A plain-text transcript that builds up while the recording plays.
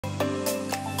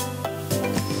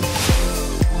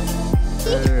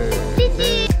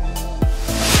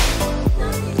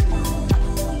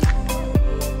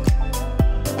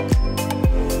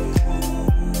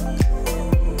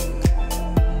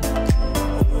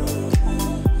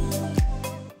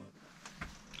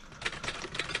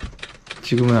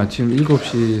지금은 아침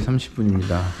 7시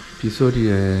 30분입니다.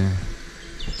 빗소리에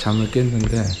잠을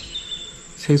깼는데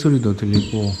새소리도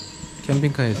들리고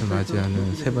캠핑카에서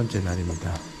맞이하는 세 번째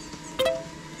날입니다.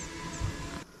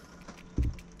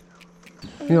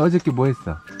 어저께 뭐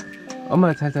했어?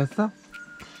 엄마 잘 잤어?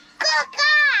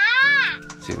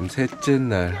 지금 셋째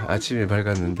날 아침이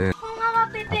밝았는데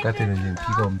바깥에는 지금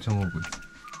비가 엄청 오고 있어.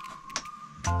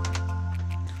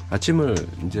 아침을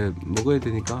이제 먹어야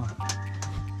되니까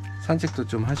산책도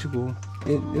좀 하시고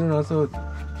일어나서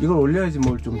이걸 올려야지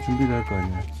뭘 좀 준비를 할 거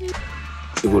아니야.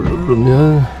 이걸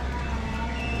누르면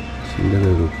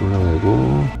침대를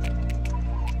골라내고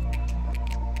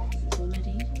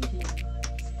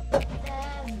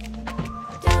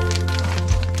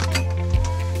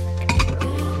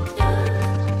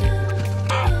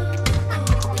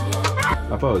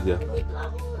아빠 어디야?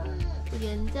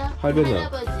 할배는?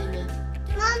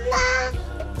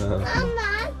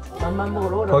 맘마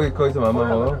먹으러 오라. 거기서 맘마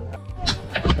먹어?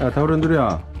 야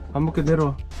다우른두리야 밥 먹게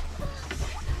내려와.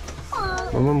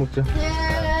 맘마 먹자.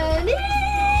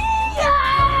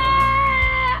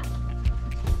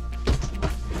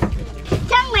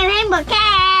 정말 행복해.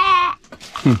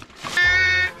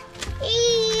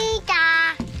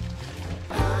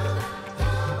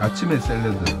 아침에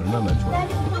샐러드 얼마나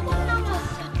좋아.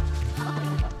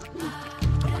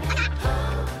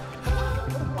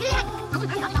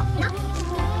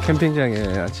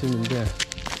 캠핑장의 아침인데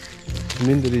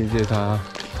주민들이 이제 다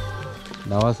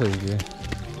나와서 이제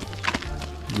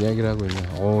이야기를 하고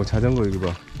있네. 오 자전거 이거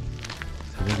봐.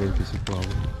 자전거 이렇게 싣고 가고.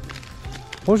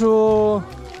 Bonjour.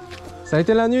 Ça a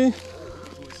été la nuit?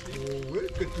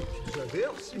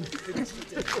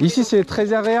 Ici c'est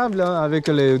très agréable hein, avec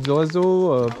les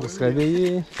oiseaux pour se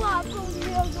réveiller.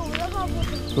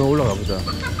 그럼 올라가 보자.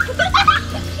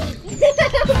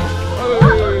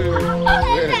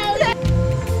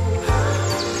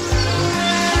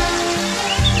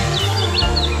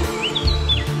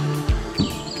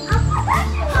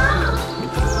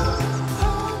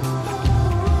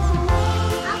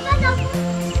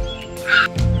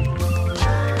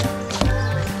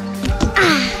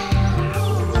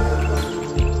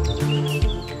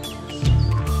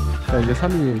 자, 이제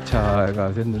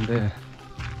 3일차가 됐는데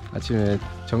아침에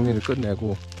정리를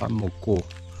끝내고 밥 먹고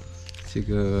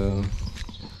지금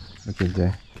이렇게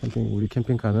이제 우리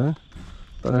캠핑카는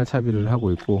떠날 차비를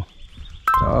하고 있고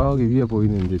저기 위에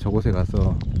보이는 이제 저곳에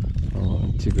가서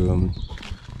지금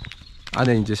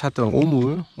안에 이제 샀던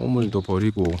오물도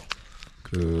버리고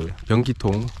그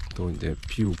변기통도 이제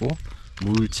비우고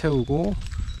물 채우고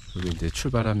여기 이제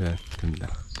출발하면 됩니다.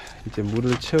 이제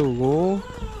물을 채우고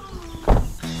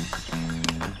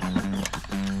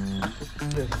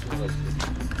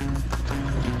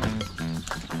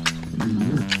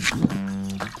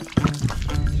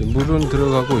이제 물은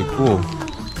들어가고 있고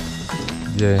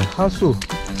이제 하수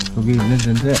여기 있는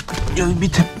데인데 여기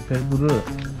밑에 밸브를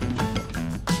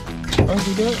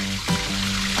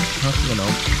하수가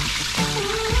나오고.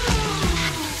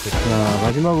 자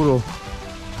마지막으로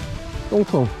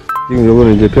똥통. 지금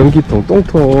요거는 이제 변기통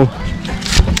똥통을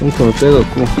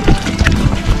빼갖고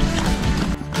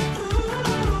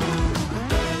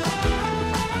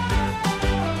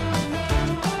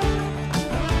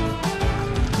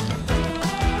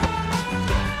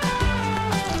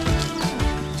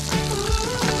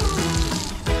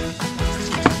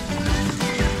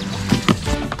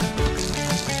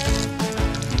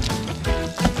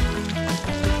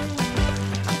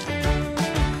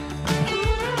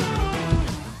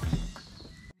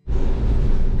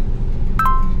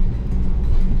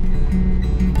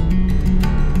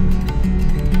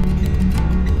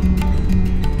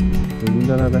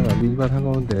운전하다가 민밭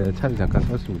한가운데 차를 잠깐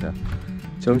섰습니다.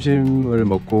 점심을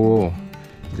먹고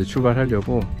이제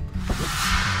출발하려고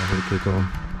이렇게 좀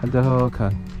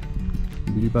한적한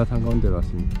밀밭 한가운데로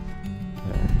왔습니다.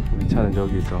 네, 우리 차는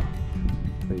저기서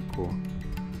서 있고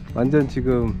완전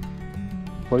지금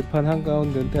벌판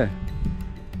한가운데인데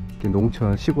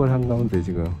농촌 시골 한가운데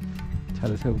지금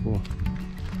차를 세우고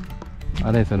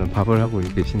안에서는 밥을 하고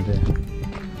계신데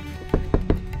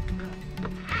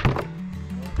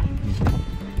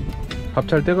밥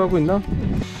잘 떼가고 있나?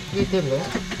 이게 때문에?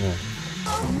 네.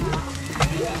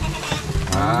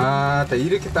 아,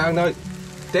 이렇게 딱 나와.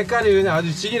 때깔이 그냥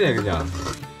아주 지기네 그냥.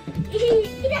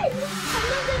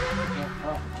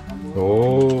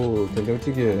 오,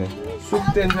 된장찌개. 쑥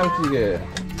된장찌개.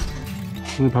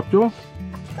 오늘 밥 줘?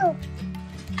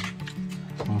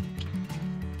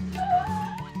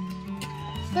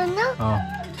 어.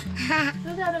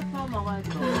 수저를 더 먹어야지.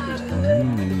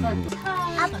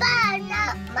 아빠 안나,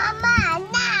 마마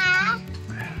안나.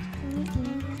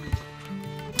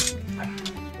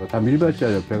 다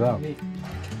밀밭이야 옆에가.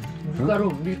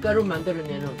 밀가루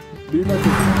만들어내는. 밀가루.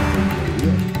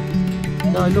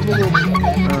 자, 이거 보고.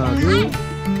 하나, 둘.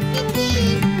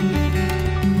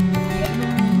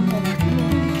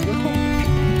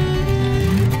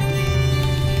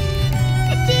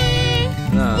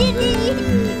 하나, 둘,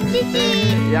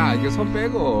 셋. 야, 이거 손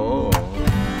빼고.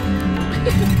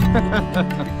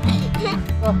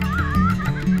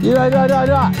 이리 와.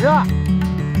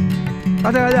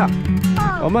 가자.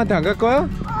 엄마한테 안 갈 거야?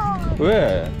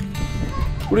 왜?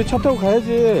 우리 차 타고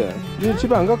가야지. 니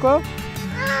집에 안 갈 거야?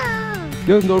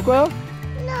 여기서 놀 거야?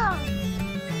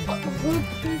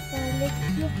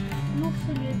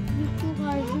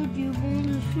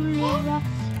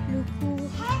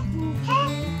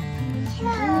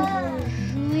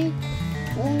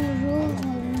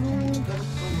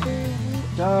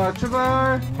 자,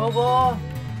 출발. 고고.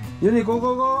 윤희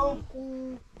고고고.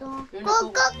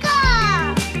 고고고.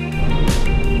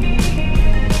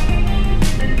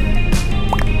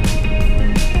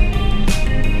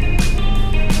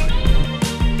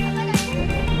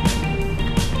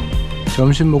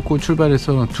 점심 먹고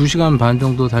출발해서 2시간 반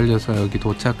정도 달려서 여기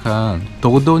도착한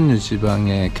도돈유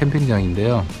지방의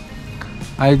캠핑장인데요.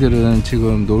 아이들은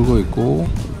지금 놀고 있고,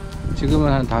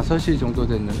 지금은 한 5시 정도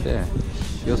됐는데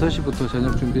 6시부터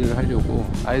저녁 준비를 하려고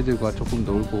아이들과 조금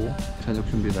놀고 저녁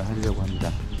준비를 하려고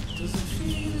합니다.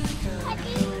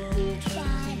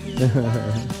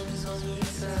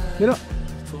 밀어.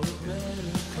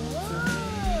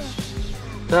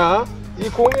 자, 이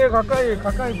공에 가까이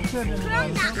붙여야 되는 거야.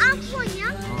 그럼 나 아프냐?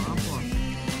 아파.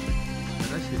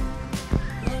 다시.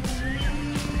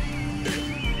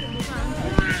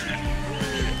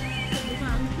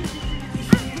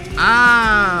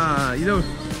 아, 이런.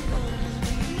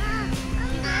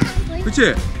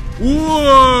 그치?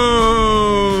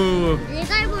 우와.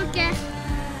 내가 해볼게.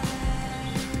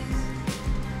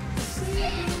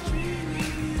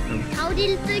 다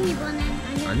우리 1등 이번에.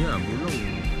 아니야, 몰라.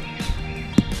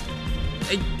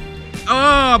 에이.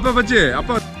 아, 아빠 맞지?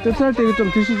 아빠 떼쌀 때 이거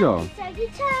좀 드시죠? 저기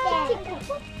차.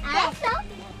 알았어?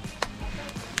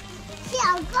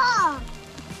 시어고.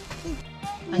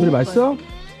 우리 맛있어?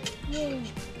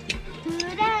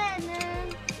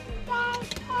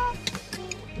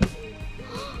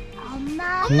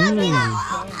 엄마. 우와.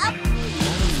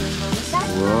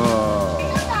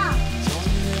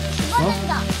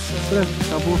 그래,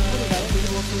 자, 뭐.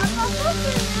 아빠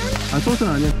소스는? 아,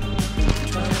 소스는 아니야.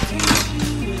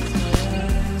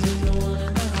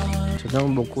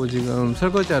 저녁 먹고 지금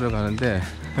설거지 하러 가는데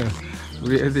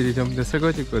우리 애들이 전부 다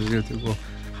설거지 거리를 들고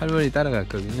할머니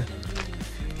따라갔거든요.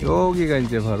 여기가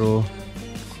이제 바로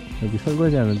여기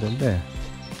설거지 하는 데인데,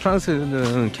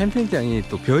 프랑스는 캠핑장이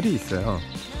또 별이 있어요.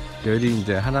 별이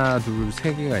이제 하나, 둘,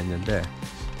 세 개가 있는데,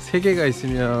 3개가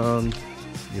있으면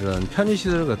이런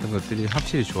편의시설 같은 것들이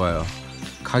확실히 좋아요.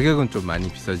 가격은 좀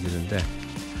많이 비싸지는데,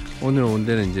 오늘 온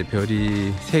데는 이제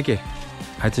별이 3개.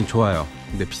 하여튼 좋아요.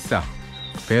 근데 비싸.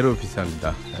 배로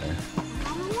비쌉니다. 네.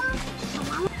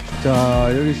 자,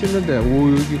 여기 씻는데,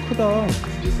 오, 여기 크다.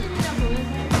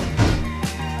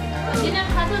 그냥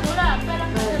가서 놀아.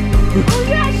 아빠랑 가서.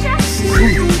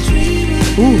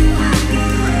 오!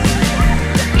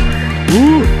 오!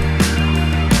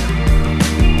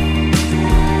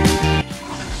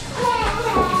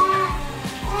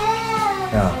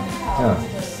 야.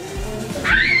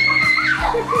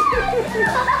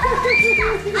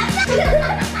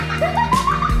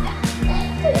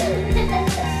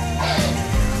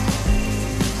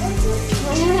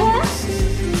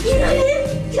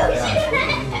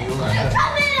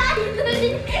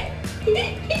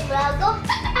 뭐라고?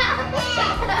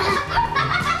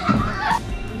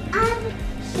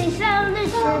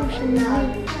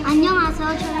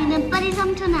 안녕하세요. 저희는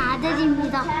파리삼촌의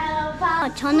아들입니다.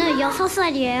 저는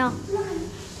 6살이에요.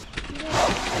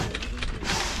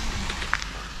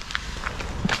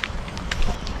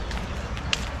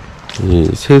 이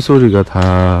새소리가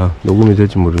다 녹음이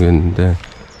될지 모르겠는데,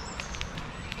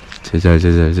 제잘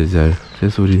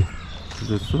새소리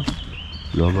들렸어?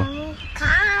 이리 와봐.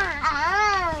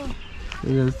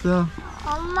 들렸어?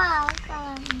 엄마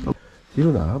아까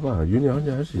뒤로 나와봐. 윤희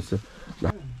혼자 할 수 있어.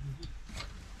 나.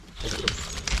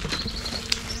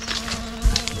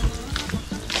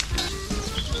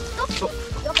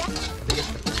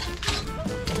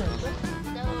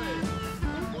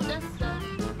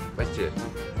 맛있지?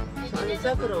 안에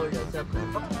섞으러 올려.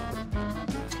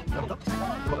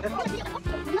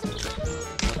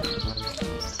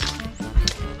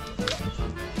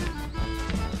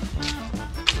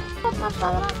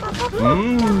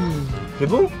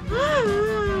 개봉?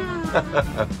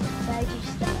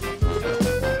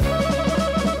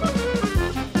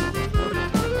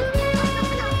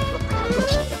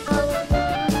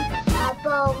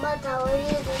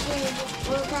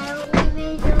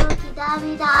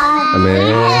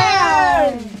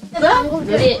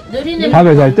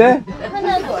 밤에 잘 때?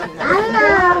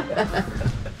 하나.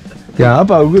 야,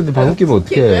 아빠 얼굴도 방귀 끼면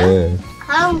어떡해.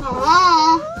 다음 거.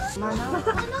 아버지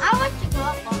거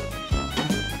아빠.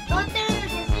 너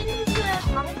때문에 신수에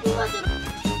방구가 들어.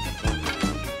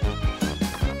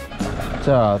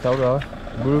 자, 따오라.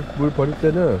 물 버릴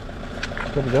때는,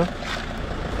 해보자.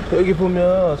 여기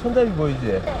보면 손잡이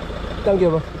보이지?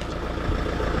 당겨봐.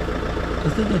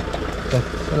 자,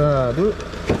 하나, 둘.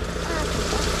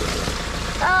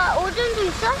 아, 오줌도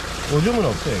있어? 오줌은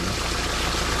없어, 여기.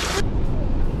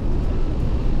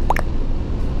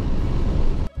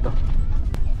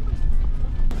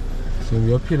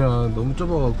 지금 옆이랑 너무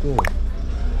좁아갖고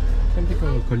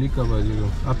캠핑카가 걸릴까봐 지금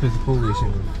앞에서 보고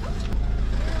계시는 거예요.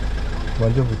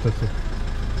 완전 붙었어.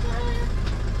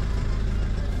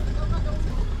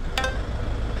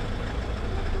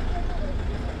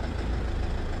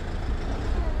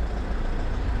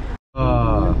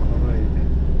 아,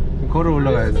 걸어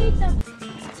올라가야 돼.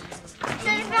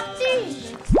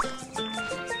 셀벽지.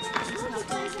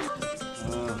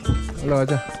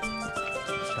 올라가자.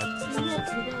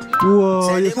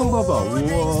 우와, 이 성 봐봐.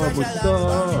 우와,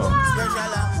 멋지다.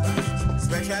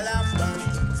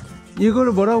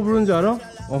 이거를 뭐라고 부르는 줄 알아?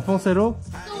 펑세로?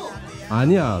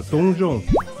 아니야, 동종.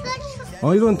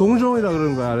 이건 동종이라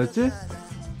그러는 거야, 알았지?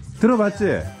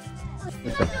 들어봤지?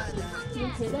 됐다.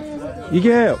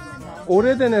 이게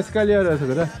오래된 에스칼리아라서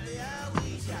그래.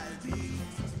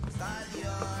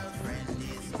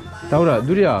 다우라,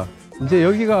 누리야, 이제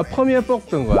여기가 펌이에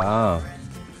뻑던 거야.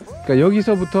 그러니까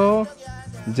여기서부터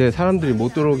이제 사람들이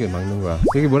못 들어오게 막는 거야.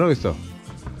 여기 뭐라고 했어?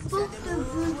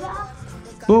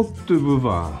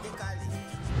 복두부바.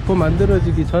 대포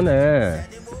만들어지기 전에,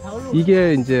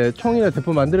 이게 이제 총이나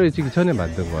대포 만들어지기 전에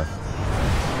만든 거야.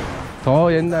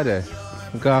 더 옛날에.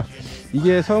 그러니까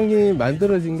이게 성이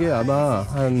만들어진 게 아마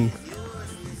한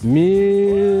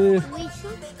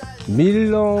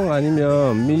밀렁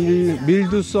아니면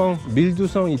밀두성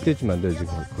이때쯤 만들어진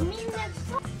것 같아.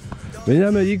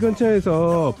 왜냐면 이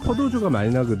근처에서 포도주가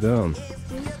많이 나거든.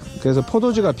 그래서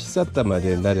포도주가 비쌌단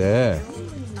말이야, 옛날에.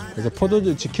 그래서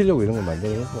포도주 지키려고 이런 거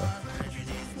만드는 거야.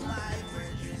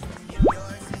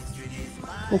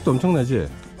 꼭도 엄청나지?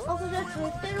 근데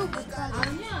절대로 못 닫아.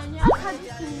 아니야. 닫을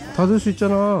수 있는. 닫을 수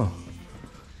있잖아.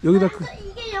 여기다 이게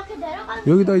이렇게 내려가는.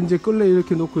 여기다 이제 끌레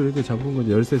이렇게 놓고 이렇게 잠근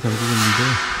건데, 열쇠 잠근 건데.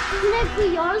 근데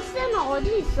그 열쇠는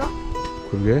어디 있어?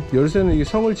 그러게. 열쇠는 이게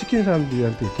성을 지키는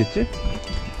사람들한테 있겠지?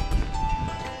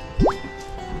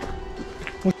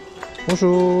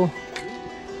 Bonjour.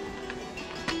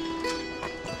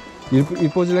 Il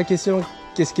pose la question,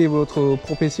 qu'est-ce qui est votre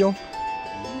profession?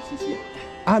 Musicien.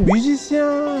 Ah,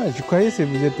 musicien. Je croyais que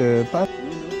vous êtes pas...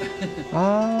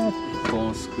 Ah. Je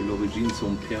pense que l'origine de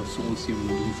son père sont aussi au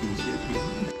XIIe siècle.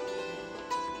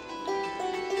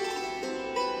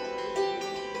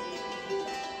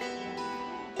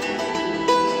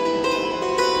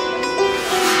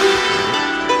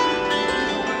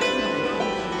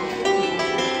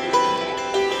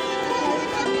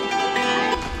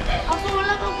 아빠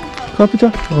올라가고 있어.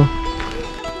 가보자.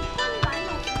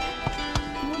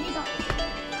 물이다.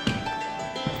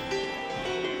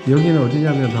 여기는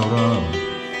어디냐면 다오라,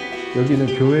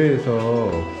 여기는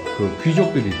교회에서 그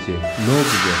귀족들 있지,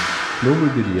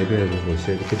 노블들이 예배하는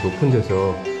곳이야. 이렇게 높은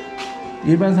데서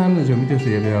일반 사람들은 저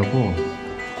밑에서 예배하고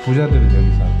부자들은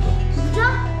여기서 하는 거야. 부자?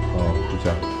 부자.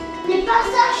 내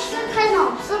파사지 스크래는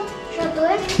없어?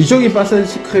 셔도에? 이쪽이 파사지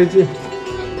시크레지.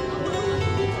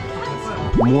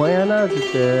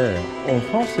 모야나즈 때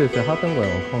프랑스에서 하던 거야.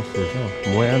 프랑스에서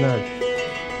모야나즈.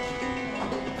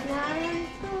 나는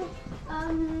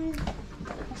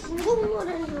중국 노래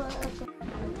좋아해서.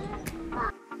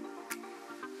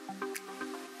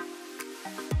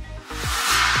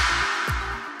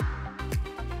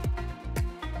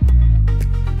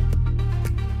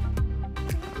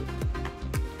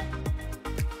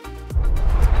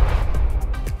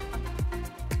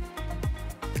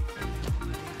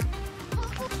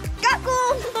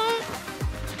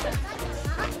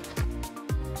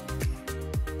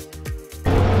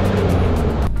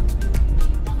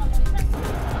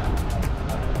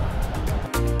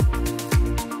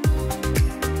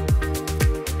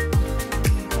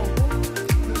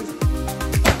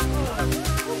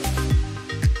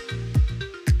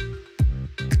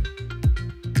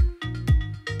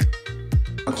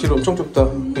 길 엄청 좁다,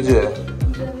 그지?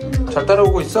 잘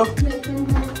따라오고 있어?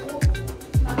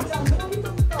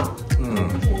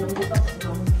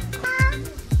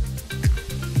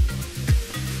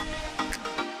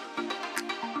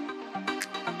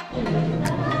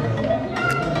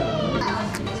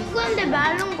 그건데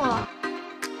마른 거야.